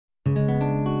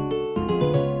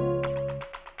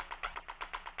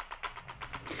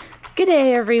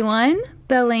G'day everyone,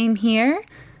 BelleAim here,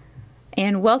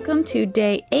 and welcome to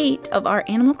day 8 of our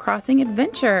Animal Crossing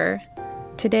adventure.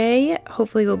 Today,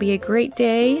 hopefully will be a great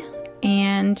day,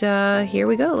 and here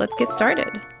we go, let's get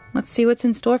started. Let's see what's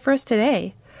in store for us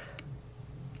today.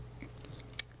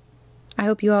 I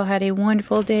hope you all had a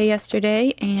wonderful day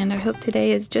yesterday, and I hope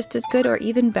today is just as good or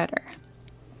even better.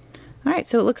 Alright,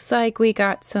 so it looks like we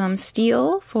got some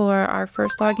steel for our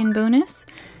first login bonus.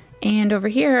 And over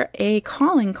here, a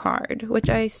calling card, which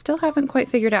I still haven't quite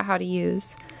figured out how to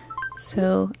use.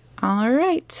 So,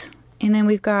 alright. And then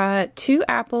we've got 2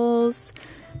 apples,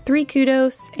 3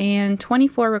 kudos, and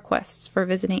 24 requests for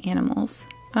visiting animals.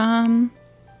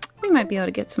 We might be able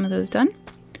to get some of those done.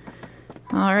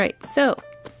 Alright, so,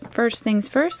 first things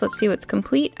first, let's see what's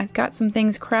complete. I've got some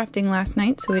things crafting last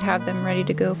night, so we'd have them ready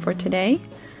to go for today.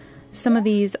 Some of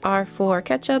these are for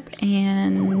Ketchup,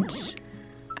 and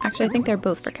actually I think they're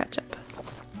both for Ketchup,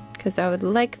 because I would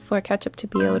like for Ketchup to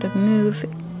be able to move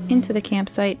into the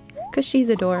campsite, because she's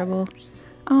adorable.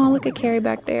 Oh, look at Carrie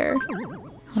back there.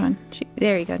 Hold on,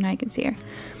 there you go, now you can see her.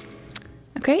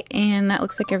 Okay, and that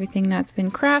looks like everything that's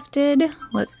been crafted.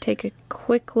 Let's take a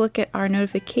quick look at our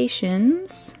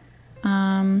notifications.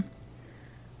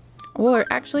 Or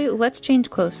actually, let's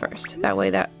change clothes first. That way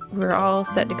that we're all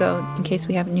set to go in case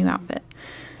we have a new outfit.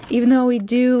 Even though we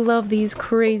do love these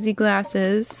crazy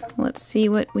glasses, let's see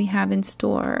what we have in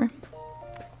store.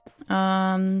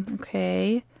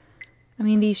 Okay. I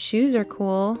mean, these shoes are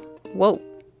cool. Whoa.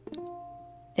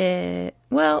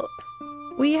 Well,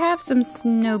 we have some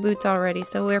snow boots already,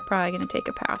 so we're probably going to take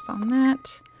a pass on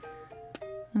that.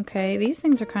 Okay, these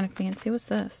things are kind of fancy. What's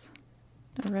this?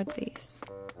 A red vase.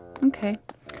 Okay.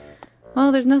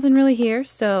 Well, there's nothing really here,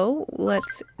 so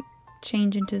let's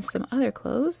change into some other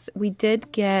clothes. We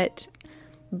did get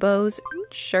Bo's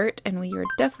shirt, and we are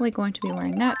definitely going to be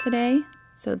wearing that today,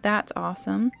 so that's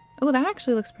awesome. Oh, that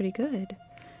actually looks pretty good.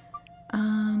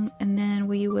 And then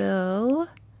we will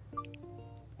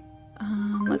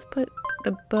let's put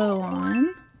the bow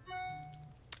on,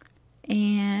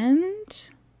 and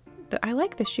I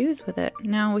like the shoes with it.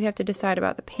 Now we have to decide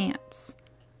about the pants.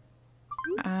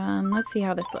 Let's see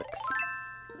how this looks.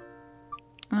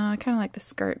 I kind of like the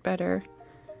skirt better.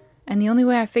 And the only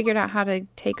way I figured out how to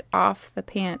take off the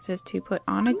pants is to put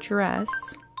on a dress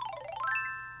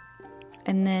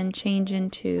and then change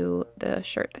into the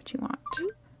shirt that you want.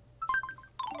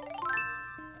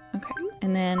 Okay,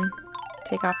 and then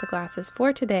take off the glasses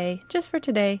for today, just for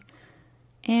today.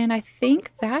 And I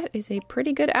think that is a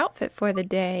pretty good outfit for the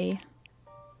day.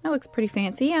 That looks pretty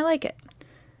fancy. I like it.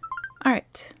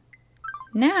 Alright.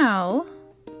 Now,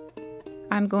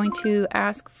 I'm going to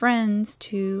ask friends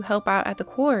to help out at the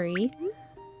quarry.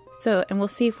 And we'll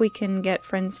see if we can get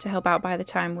friends to help out by the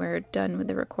time we're done with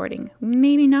the recording.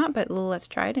 Maybe not, but let's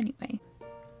try it anyway.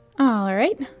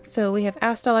 Alright, so we have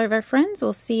asked all of our friends.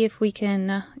 We'll see if we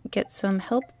can get some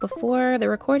help before the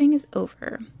recording is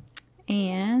over.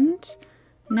 And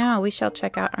now we shall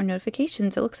check out our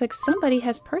notifications. It looks like somebody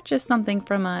has purchased something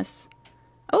from us.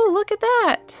 Oh, look at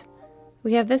that!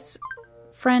 We have this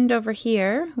friend over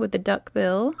here with the duck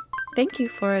bill. Thank you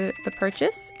for the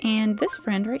purchase. And this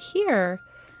friend right here.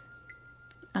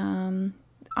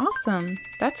 Awesome.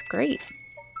 That's great.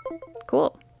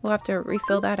 Cool. We'll have to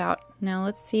refill that out. Now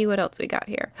let's see what else we got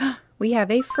here. We have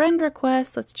a friend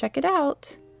request. Let's check it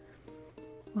out.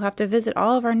 We'll have to visit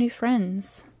all of our new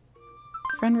friends.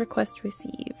 Friend request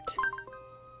received.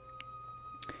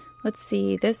 Let's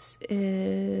see. This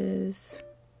is...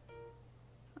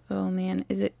 Oh man,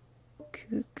 is it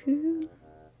Cuckoo?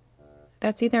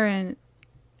 That's either an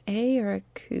A or a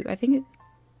Q. I think it...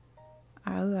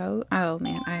 Oh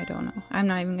man, I don't know. I'm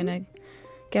not even gonna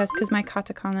guess because my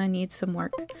katakana needs some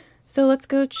work. So let's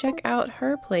go check out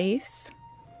her place.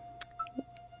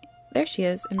 There she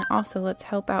is. And also let's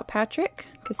help out Patrick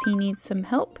because he needs some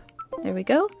help. There we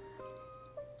go.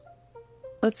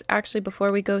 Let's actually,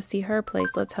 before we go see her place,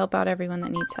 let's help out everyone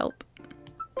that needs help.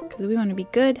 Because we want to be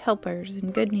good helpers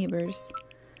and good neighbors.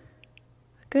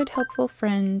 A good, helpful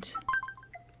friend.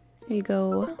 There you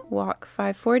go. Walk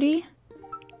 540.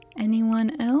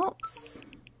 Anyone else?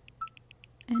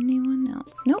 Anyone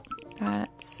else? Nope.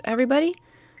 That's everybody.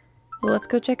 Well, let's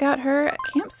go check out her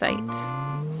campsite.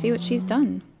 See what she's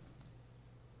done.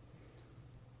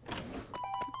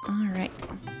 Alright.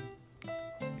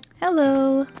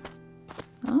 Hello.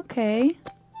 Okay.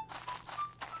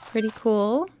 Pretty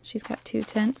cool. She's got 2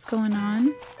 tents going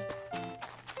on.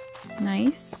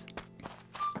 Nice.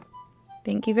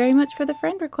 Thank you very much for the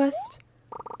friend request.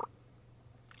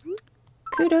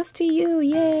 Kudos to you,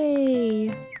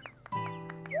 yay!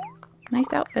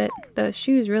 Nice outfit. The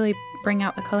shoes really bring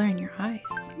out the color in your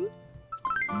eyes.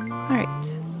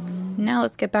 Alright, now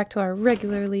let's get back to our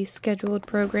regularly scheduled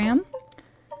program.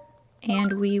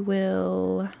 And we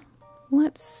will,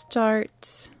 let's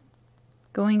start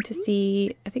going to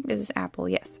see, I think this is Apple.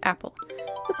 Yes, Apple.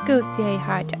 Let's go say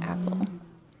hi to Apple.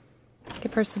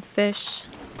 Give her some fish,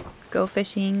 go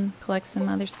fishing, collect some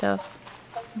other stuff.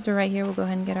 Since we're right here, we'll go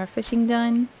ahead and get our fishing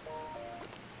done.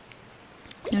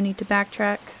 No need to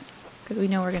backtrack, because we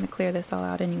know we're going to clear this all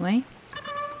out anyway.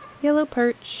 Yellow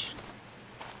perch.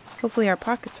 Hopefully our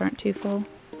pockets aren't too full.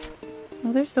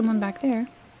 Oh, there's someone back there.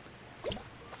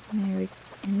 And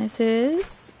this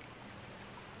is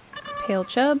pale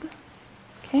chub.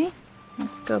 Okay,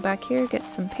 let's go back here, get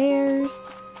some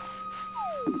pears.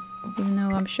 Even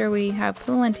though I'm sure we have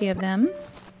plenty of them,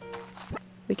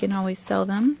 we can always sell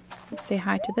them. Let's say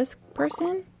hi to this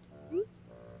person.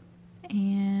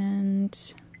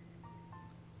 And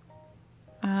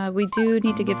we do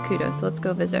need to give kudos, so let's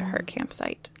go visit her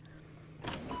campsite.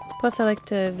 Plus, I like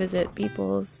to visit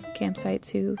people's campsites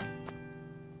who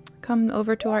come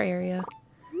over to our area.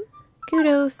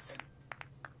 Kudos!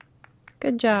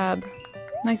 Good job.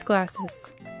 Nice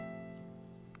glasses.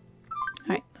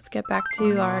 Alright, let's get back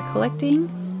to our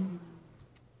collecting.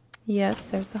 Yes,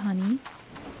 there's the honey.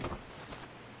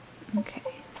 Okay.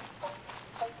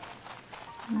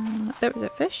 There was a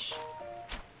fish.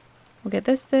 We'll get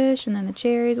this fish and then the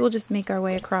cherries. We'll just make our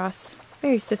way across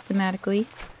very systematically.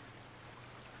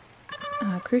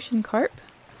 Crucian carp.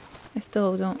 I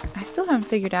still haven't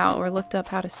figured out or looked up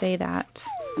how to say that.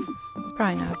 It's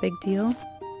probably not a big deal.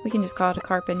 We can just call it a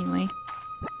carp anyway.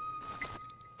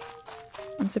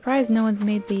 I'm surprised no one's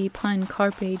made the pun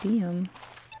carpe diem.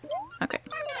 Okay.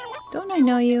 Don't I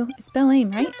know you? It's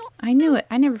BelleAim, right? I knew it.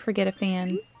 I never forget a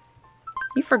fan.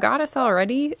 You forgot us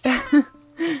already?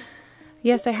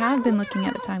 Yes, I have been looking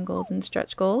at the time goals and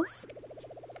stretch goals.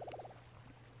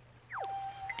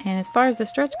 And as far as the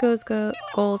stretch goals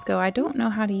go, I don't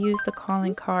know how to use the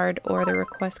calling card or the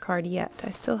request card yet. I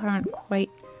still haven't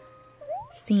quite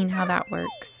seen how that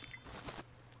works.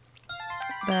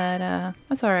 But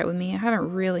that's alright with me. I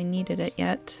haven't really needed it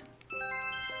yet.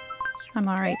 I'm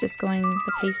alright just going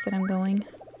the pace that I'm going.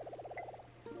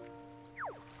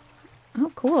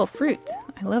 Oh, cool. Fruit.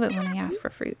 I love it when they ask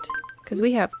for fruit. Because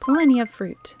we have plenty of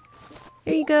fruit.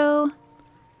 Here you go.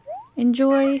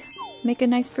 Enjoy. Make a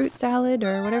nice fruit salad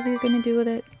or whatever you're going to do with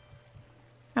it.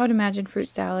 I would imagine fruit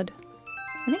salad.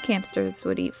 I think hamsters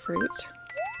would eat fruit.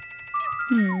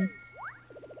 I'm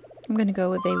going to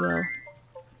go with they will.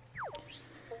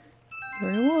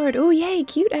 Your reward. Oh, yay.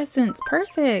 Cute essence.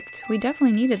 Perfect. We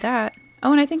definitely needed that.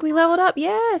 Oh, and I think we leveled up.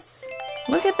 Yes.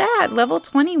 Look at that. Level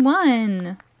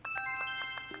 21.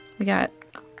 We got...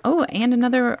 Oh, and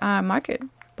another market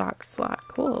box slot.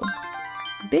 Cool.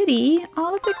 Biddy.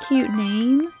 Oh, that's a cute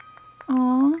name.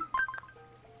 Aw.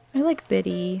 I like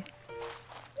Biddy.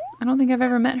 I don't think I've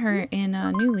ever met her in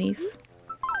New Leaf.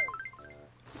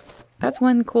 That's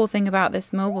one cool thing about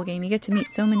this mobile game. You get to meet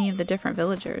so many of the different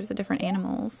villagers, the different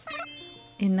animals.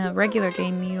 In the regular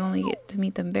game, you only get to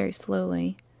meet them very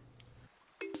slowly.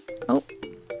 Oh,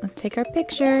 let's take our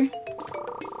picture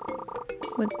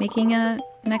with making a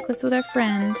necklace with our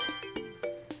friend.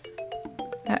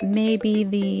 That may be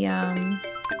the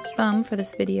thumb for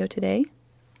this video today.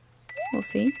 We'll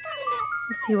see.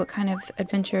 We'll see what kind of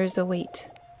adventures await.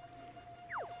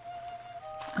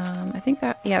 I think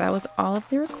that, yeah, that was all of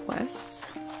the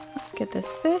requests. Let's get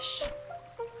this fish.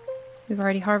 We've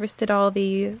already harvested all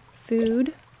the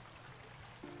food.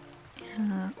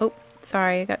 Oh,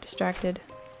 sorry, I got distracted.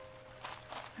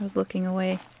 I was looking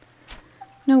away.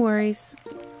 No worries.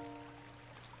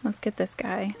 Let's get this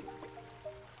guy.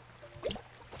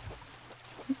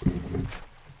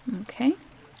 Okay.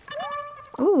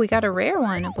 Ooh, we got a rare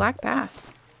one, a black bass.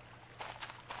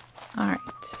 Alright.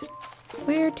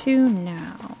 Where to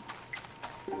now?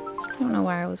 I don't know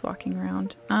why I was walking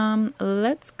around.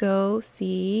 Let's go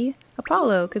see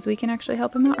Apollo, because we can actually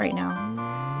help him out right now.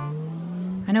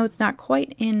 I know it's not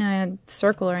quite in a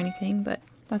circle or anything, but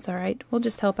that's alright. We'll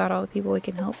just help out all the people we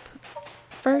can help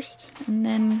first, and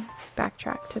then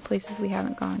backtrack to places we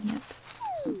haven't gone yet.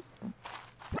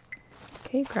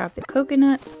 Okay, grab the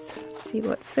coconuts, see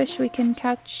what fish we can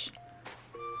catch.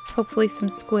 Hopefully some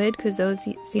squid, because those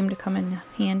seem to come in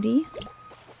handy.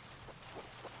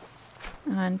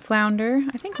 And flounder.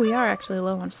 I think we are actually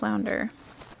low on flounder.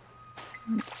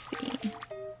 Let's see.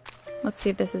 Let's see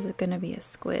if this is going to be a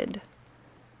squid.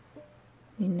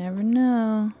 You never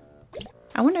know.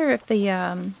 I wonder if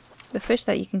the fish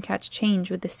that you can catch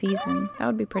change with the season. That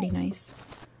would be pretty nice.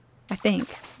 I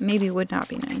think. Maybe it would not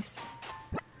be nice.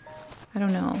 I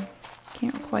don't know.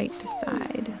 Can't quite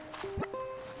decide.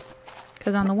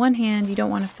 Because on the one hand, you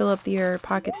don't want to fill up your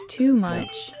pockets too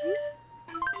much.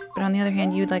 But on the other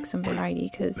hand, you'd like some variety,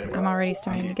 because I'm already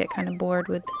starting to get kind of bored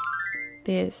with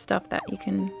the stuff that you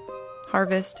can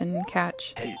harvest and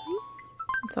catch.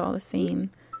 It's all the same.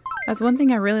 That's one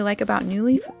thing I really like about New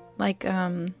Leaf. Like,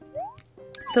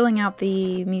 filling out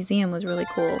the museum was really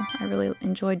cool. I really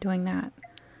enjoyed doing that.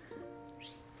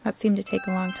 That seemed to take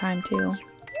a long time, too.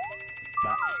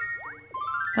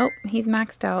 Oh, he's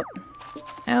maxed out.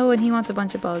 Oh, and he wants a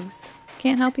bunch of bugs.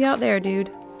 Can't help you out there,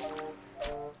 dude.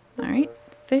 Alright,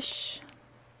 fish.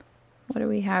 What do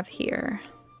we have here?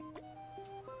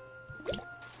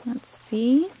 Let's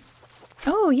see.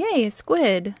 Oh, yay, a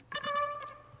squid.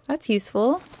 That's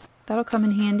useful. That'll come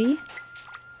in handy.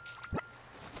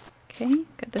 Okay,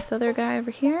 got this other guy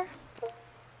over here.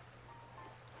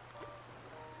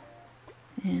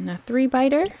 And a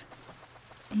 3-biter.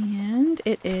 And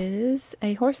it is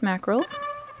a horse mackerel.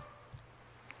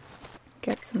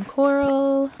 Get some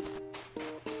coral.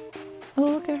 Oh,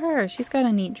 look at her. She's got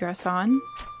a neat dress on.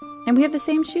 And we have the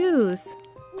same shoes.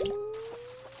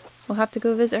 We'll have to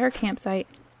go visit her campsite.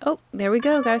 Oh, there we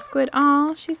go. Got a squid.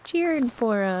 Aw, she's cheered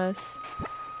for us.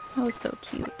 That was so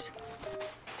cute.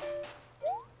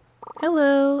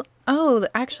 Hello. Oh,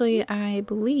 actually, I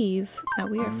believe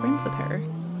that we are friends with her.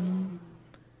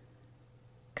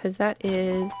 Because that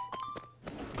is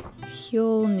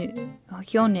Hyolne.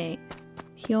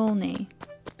 Hyolne.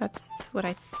 That's what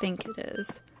I think it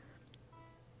is.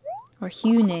 Or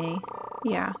Hyune.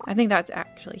 Yeah, I think that's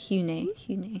actually Hyune.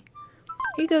 Hyune. Here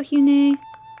you go, Hyune.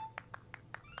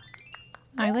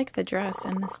 I like the dress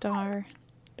and the star.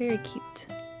 Very cute.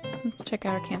 Let's check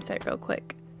out our campsite real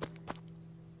quick.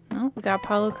 Oh, we got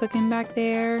Apollo cooking back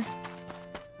there.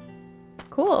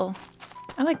 Cool.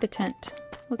 I like the tent.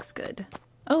 Looks good.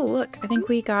 Oh, look. I think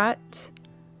we got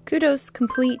kudos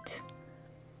complete.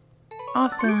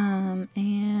 Awesome.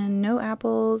 And no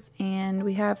apples. And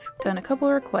we have done a couple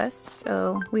of requests,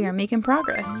 so we are making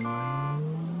progress.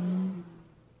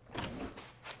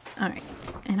 Alright.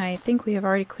 And I think we have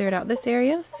already cleared out this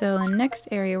area. So the next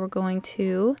area we're going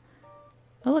to...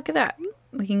 Oh, look at that.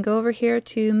 We can go over here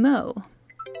to Mo.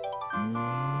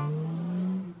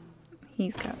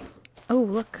 He's got... Oh,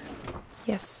 look.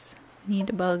 Yes. I need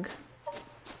a bug.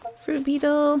 Fruit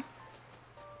beetle.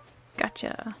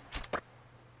 Gotcha.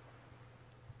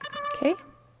 Okay.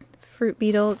 Fruit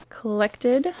beetle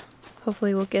collected.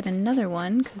 Hopefully we'll get another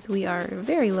one because we are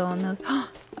very low on those.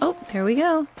 Oh, there we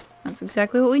go. That's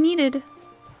exactly what we needed.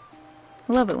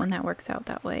 I love it when that works out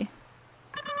that way.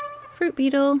 Fruit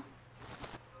beetle.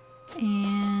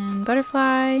 And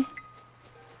butterfly.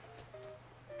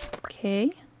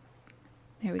 Okay.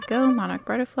 There we go. Monarch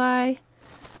butterfly.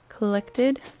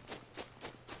 Collected.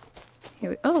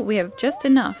 Here we, oh, we have just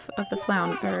enough of the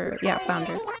flounder. Yeah,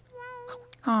 flounder.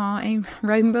 Aw, and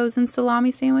rainbows and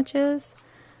salami sandwiches.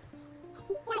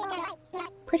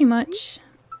 Pretty much.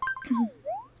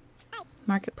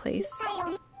 Marketplace.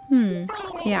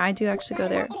 Yeah, I do actually go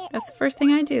there. That's the first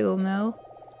thing I do, Mo.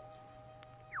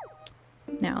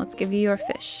 Now, let's give you your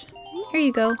fish. Here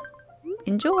you go.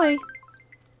 Enjoy.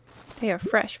 They are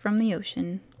fresh from the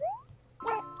ocean.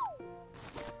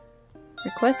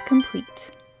 Request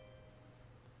complete.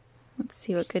 Let's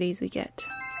see what goodies we get.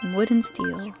 Some wood and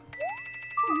steel.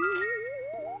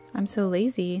 I'm so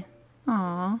lazy.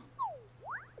 Aww.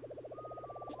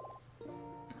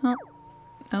 Well,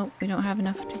 oh, we don't have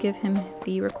enough to give him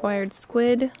the required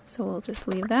squid, so we'll just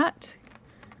leave that.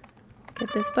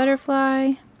 Get this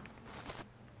butterfly.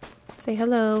 Say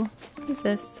hello. Who's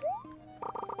this?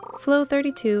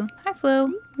 Flo32. Hi,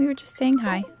 Flo. We were just saying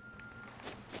hi.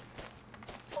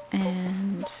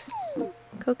 And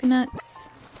coconuts.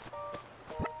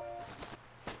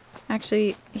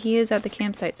 Actually, he is at the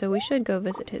campsite, so we should go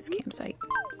visit his campsite.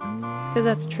 Because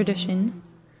that's tradition.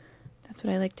 That's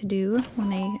what I like to do when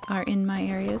they are in my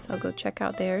areas. I'll go check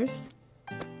out theirs.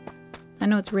 I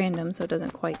know it's random, so it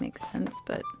doesn't quite make sense,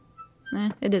 but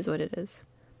it is what it is.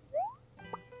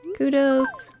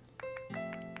 Kudos!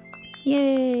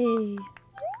 Yay!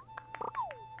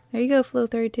 There you go,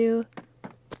 Flo32.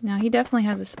 Now he definitely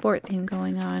has a sport theme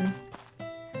going on.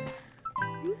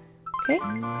 Okay.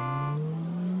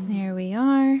 There we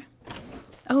are.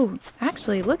 Oh,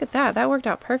 actually, look at that. That worked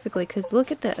out perfectly, because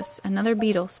look at this. Another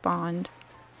beetle spawned.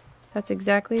 That's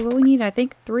exactly what we need. I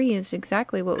think 3 is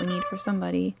exactly what we need for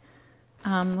somebody.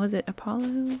 Was it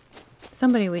Apollo?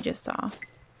 Somebody we just saw.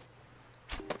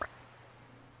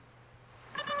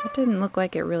 It didn't look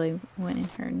like it really went in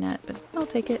her net, but I'll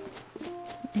take it.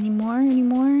 Any more? Any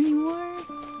more? Any more?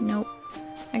 Nope.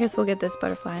 I guess we'll get this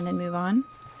butterfly and then move on.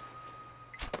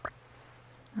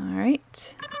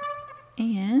 Alright.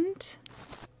 And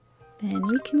then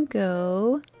we can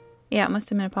go... Yeah, it must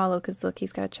have been Apollo because look,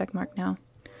 he's got a check mark now.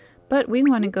 But we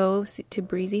want to go to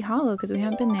Breezy Hollow because we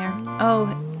haven't been there.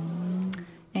 Oh,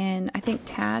 and I think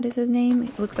Tad is his name.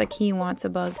 It looks like he wants a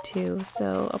bug too,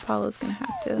 so Apollo's going to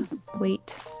have to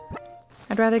wait.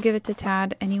 I'd rather give it to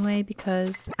Tad anyway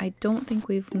because I don't think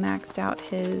we've maxed out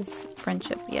his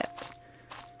friendship yet.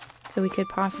 So we could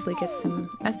possibly get some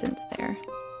essence there.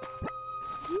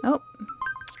 Oh,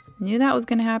 knew that was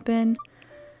going to happen.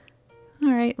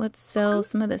 Alright, let's sell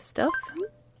some of this stuff.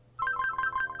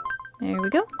 There we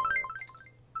go.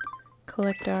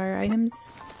 Collect our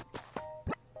items.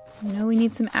 No, we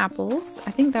need some apples.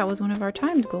 I think that was one of our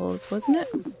timed goals, wasn't it?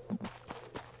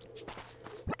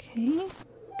 Okay,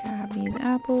 grab these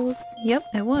apples. Yep,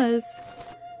 it was.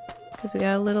 Because we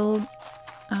got a little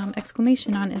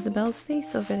exclamation on Isabel's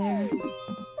face over there. Get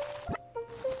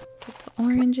the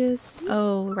oranges.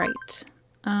 Oh, right.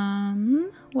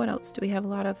 What else do we have a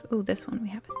lot of? Oh, this one we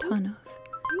have a ton of.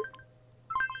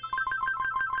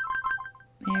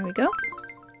 There we go.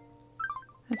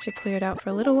 That should clear it out for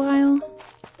a little while.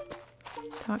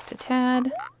 Talk to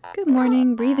Tad. Good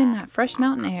morning. Breathe in that fresh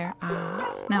mountain air.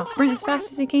 Ah, now sprint as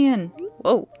fast as you can.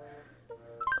 Whoa.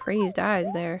 Crazed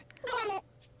eyes there.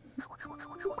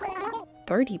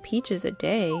 30 peaches a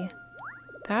day.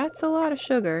 That's a lot of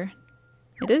sugar.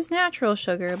 It is natural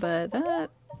sugar, but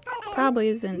that probably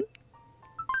isn't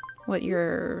what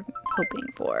you're hoping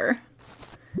for.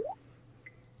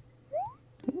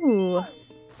 Ooh.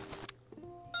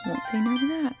 Won't say no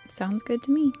to that. Sounds good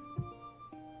to me.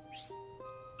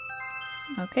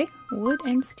 Okay, wood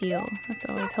and steel. That's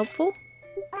always helpful.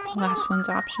 Last one's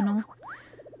optional.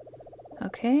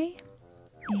 Okay.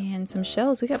 And some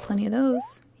shells. We got plenty of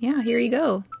those. Yeah, here you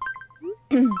go.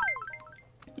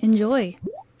 Enjoy.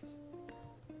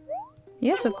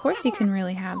 Yes, of course you can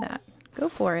really have that. Go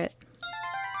for it.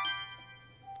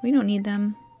 We don't need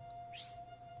them.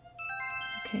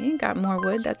 Okay, got more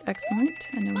wood. That's excellent.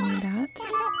 I know we need that.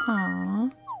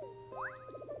 Aww.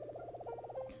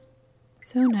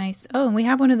 So nice. Oh, and we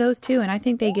have one of those too, and I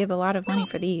think they give a lot of money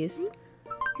for these.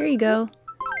 Here you go.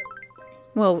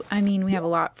 Well, I mean, we have a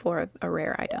lot for a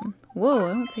rare item. Whoa,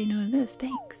 I won't say no to this.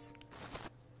 Thanks.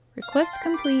 Request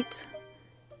complete.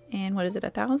 And what is it,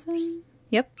 1,000?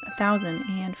 Yep,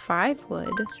 1,005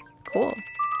 wood. Cool.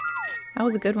 That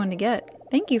was a good one to get.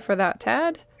 Thank you for that,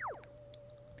 Tad.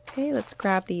 Okay, let's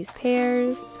grab these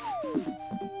pears.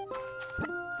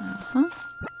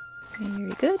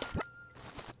 Very good.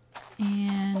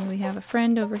 And we have a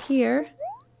friend over here.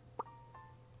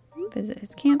 Visit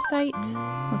his campsite.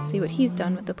 Let's see what he's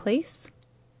done with the place.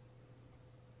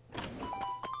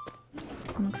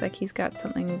 Looks like he's got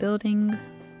something building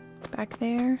back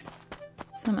there.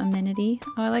 Some amenity.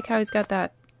 Oh, I like how he's got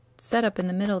that set up in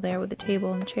the middle there with the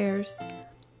table and chairs.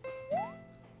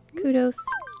 Kudos.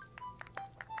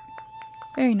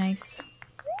 Very nice.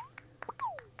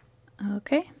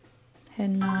 Okay,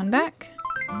 heading on back.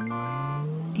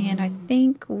 And I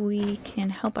think we can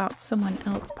help out someone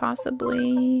else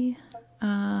possibly.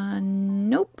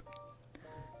 Nope.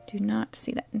 Do not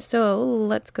see that. So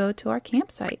let's go to our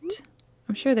campsite.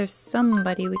 I'm sure there's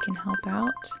somebody we can help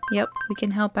out. Yep, we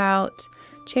can help out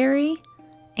Cherry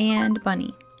and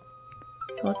Bunny.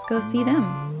 So let's go see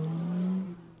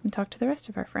them and talk to the rest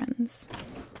of our friends.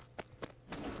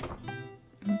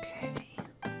 Okay.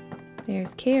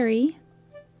 There's Carrie.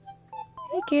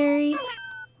 Hey, Carrie.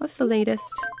 What's the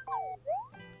latest?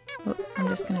 Oh, I'm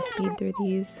just going to speed through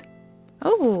these.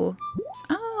 Oh.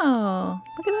 Oh.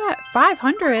 Look at that.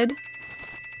 500.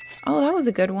 Oh, that was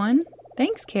a good one.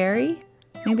 Thanks, Carrie.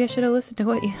 Maybe I should have listened to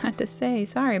what you had to say.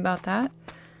 Sorry about that.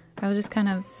 I was just kind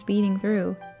of speeding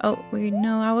through. Oh, weird.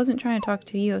 No, I wasn't trying to talk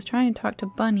to you. I was trying to talk to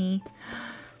Bunny.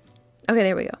 Okay,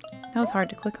 there we go. That was hard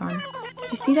to click on.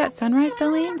 Did you see that sunrise,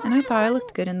 BelleAim? And I thought I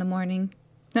looked good in the morning.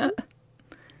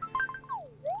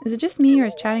 Is it just me, or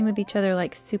is chatting with each other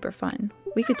like super fun?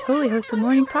 We could totally host a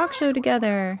morning talk show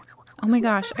together. Oh my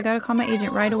gosh, I gotta call my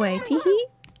agent right away. Tee-hee.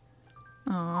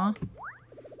 Aww.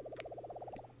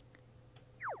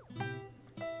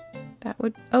 That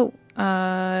would... Oh,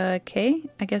 okay.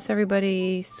 I guess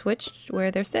everybody switched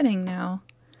where they're sitting now.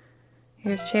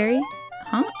 Here's Cherry.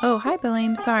 Huh? Oh, hi,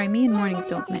 BelleAim. Sorry, me and mornings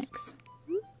don't mix.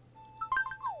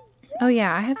 Oh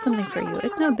yeah, I have something for you.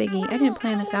 It's no biggie. I didn't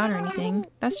plan this out or anything.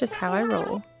 That's just how I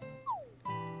roll.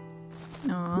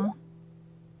 Aw.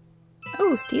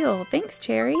 Oh, steel. Thanks,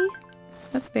 Cherry.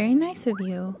 That's very nice of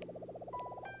you.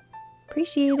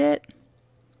 Appreciate it.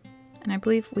 And I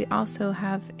believe we also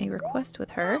have a request with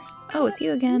her. Oh, it's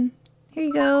you again. Here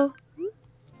you go.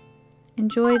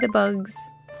 Enjoy the bugs.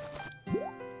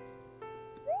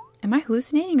 Am I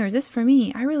hallucinating or is this for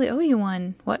me? I really owe you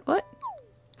one. What?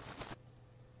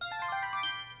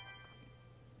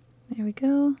 There we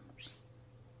go.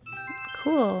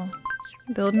 Cool.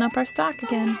 Building up our stock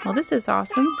again. Well, this is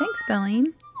awesome. Thanks,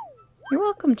 BelleAim. You're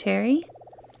welcome, Cherry.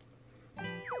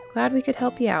 Glad we could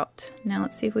help you out. Now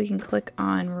let's see if we can click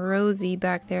on Rosie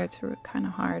back there. It's kind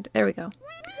of hard. There we go.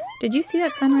 Did you see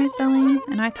that sunrise, BelleAim?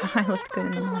 And I thought I looked good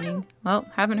in the morning. Well,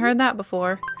 haven't heard that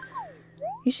before.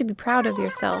 You should be proud of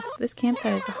yourself. This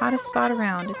campsite is the hottest spot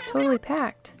around. It's totally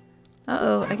packed.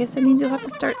 Uh-oh, I guess that means you'll have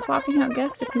to start swapping out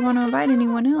guests if you want to invite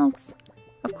anyone else.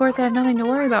 Of course, I have nothing to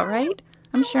worry about, right?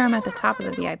 I'm sure I'm at the top of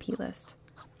the VIP list.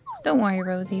 Don't worry,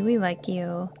 Rosie. We like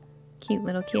you. Cute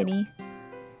little kitty.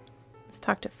 Let's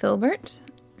talk to Filbert.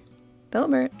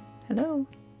 Filbert, hello.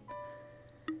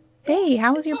 Hey,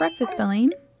 how was your breakfast,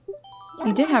 BelleAim?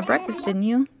 You did have breakfast, didn't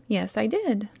you? Yes, I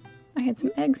did. I had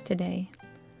some eggs today.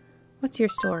 What's your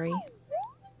story?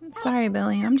 Sorry,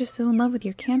 BelleAim. I'm just so in love with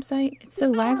your campsite. It's so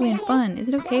lively and fun. Is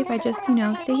it okay if I just,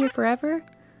 stay here forever?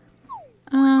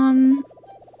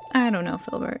 I don't know,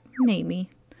 Filbert. Maybe.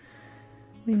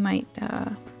 We might,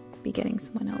 be getting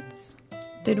someone else.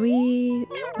 Did we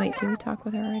talk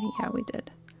with her already? Yeah, we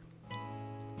did.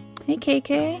 Hey,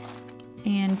 KK.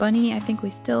 And Bunny, I think we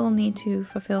still need to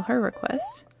fulfill her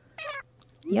request.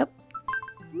 Yep.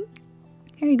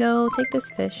 Here you go. Take this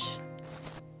fish.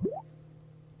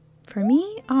 For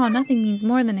me? Oh, nothing means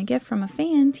more than a gift from a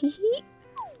fan. Tee-hee.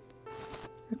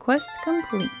 Request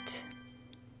complete.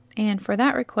 And for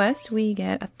that request, we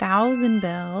get 1,000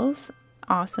 bells.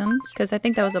 Awesome, because I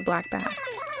think that was a black bass.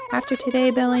 After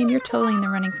today, BelleAim, you're totally in the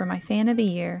running for my fan of the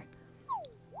year.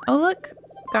 Oh, look.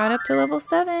 Got up to level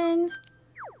 7.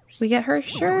 We get her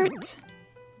shirt.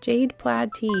 Jade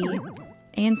plaid tee.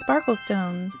 And sparkle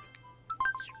stones.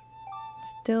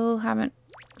 Still haven't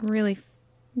really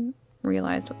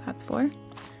realized what that's for.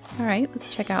 Alright,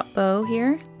 let's check out Bo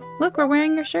here. Look, we're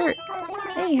wearing your shirt.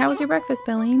 Hey, how was your breakfast,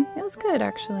 BelleAim? It was good,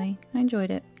 actually. I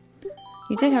enjoyed it.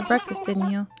 You did have breakfast, didn't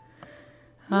you?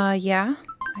 Yeah,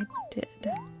 I did.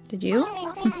 Did you?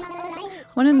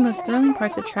 One of the most thrilling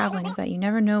parts of traveling is that you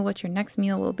never know what your next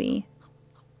meal will be.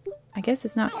 I guess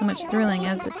it's not so much thrilling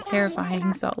as it's terrifying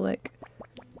in Salt Lick.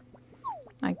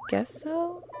 I guess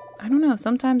so? I don't know.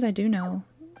 Sometimes I do know.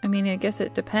 I mean, I guess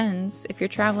it depends. If you're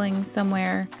traveling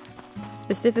somewhere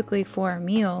specifically for a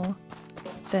meal,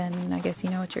 then I guess you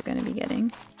know what you're going to be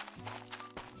getting.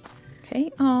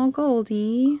 Okay. Oh,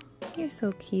 Goldie. You're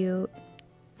so cute.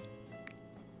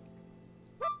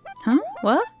 Huh?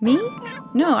 What? Me?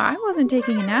 No, I wasn't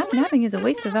taking a nap. Napping is a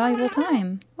waste of valuable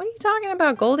time. What are you talking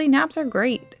about, Goldie? Naps are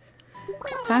great.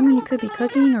 Time when you could be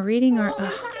cooking or reading or...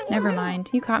 Ugh, never mind.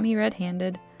 You caught me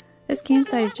red-handed. This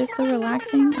campsite is just so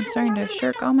relaxing. I'm starting to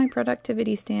shirk all my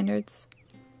productivity standards.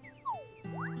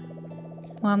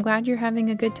 Well, I'm glad you're having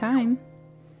a good time.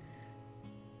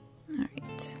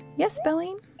 Alright. Yes,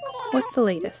 BelleAim? What's the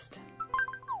latest?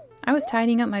 I was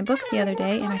tidying up my books the other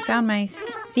day and I found my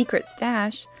secret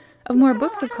stash of more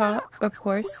books, of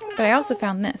course, but I also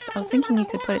found this. I was thinking you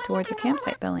could put it towards your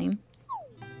campsite, BelleAim.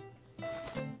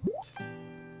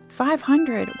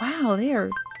 500! Wow, they're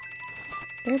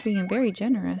being very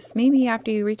generous. Maybe after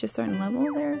you reach a certain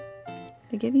level,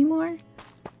 they give you more?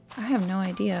 I have no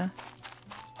idea.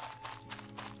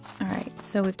 Alright,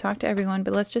 so we've talked to everyone,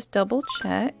 but let's just double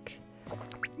check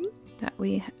that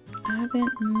we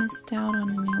haven't missed out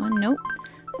on anyone. Nope.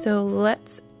 So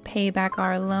let's pay back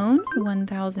our loan.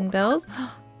 1,000 bells.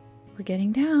 We're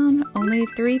getting down. Only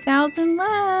 3,000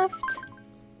 left.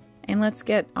 And let's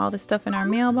get all the stuff in our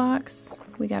mailbox.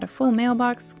 We got a full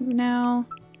mailbox now.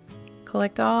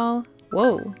 Collect all.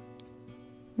 Whoa.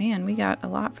 Man, we got a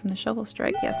lot from the shovel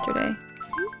strike yesterday.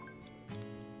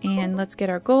 And let's get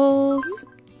our goals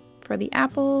for the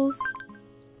apples.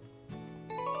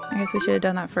 I guess we should have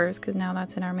done that first because now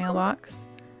that's in our mailbox.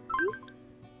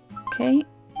 Okay,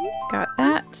 got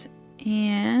that.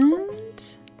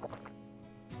 And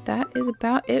that is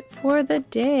about it for the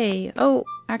day. Oh,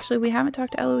 actually, we haven't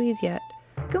talked to Eloise yet.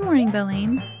 Good morning,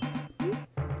 BelleAim.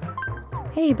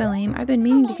 Hey, BelleAim, I've been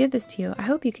meaning to give this to you. I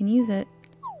hope you can use it.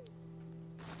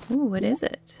 Ooh, what is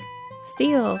it?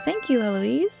 Steel. Thank you,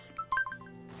 Eloise.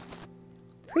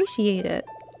 Appreciate it.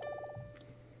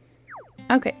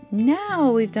 Okay, now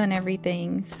we've done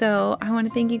everything. So I want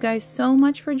to thank you guys so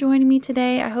much for joining me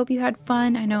today. I hope you had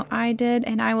fun. I know I did.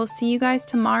 And I will see you guys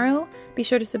tomorrow. Be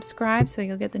sure to subscribe so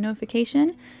you'll get the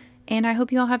notification. And I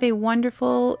hope you all have a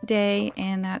wonderful day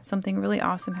and that something really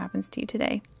awesome happens to you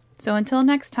today. So until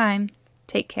next time,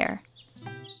 take care.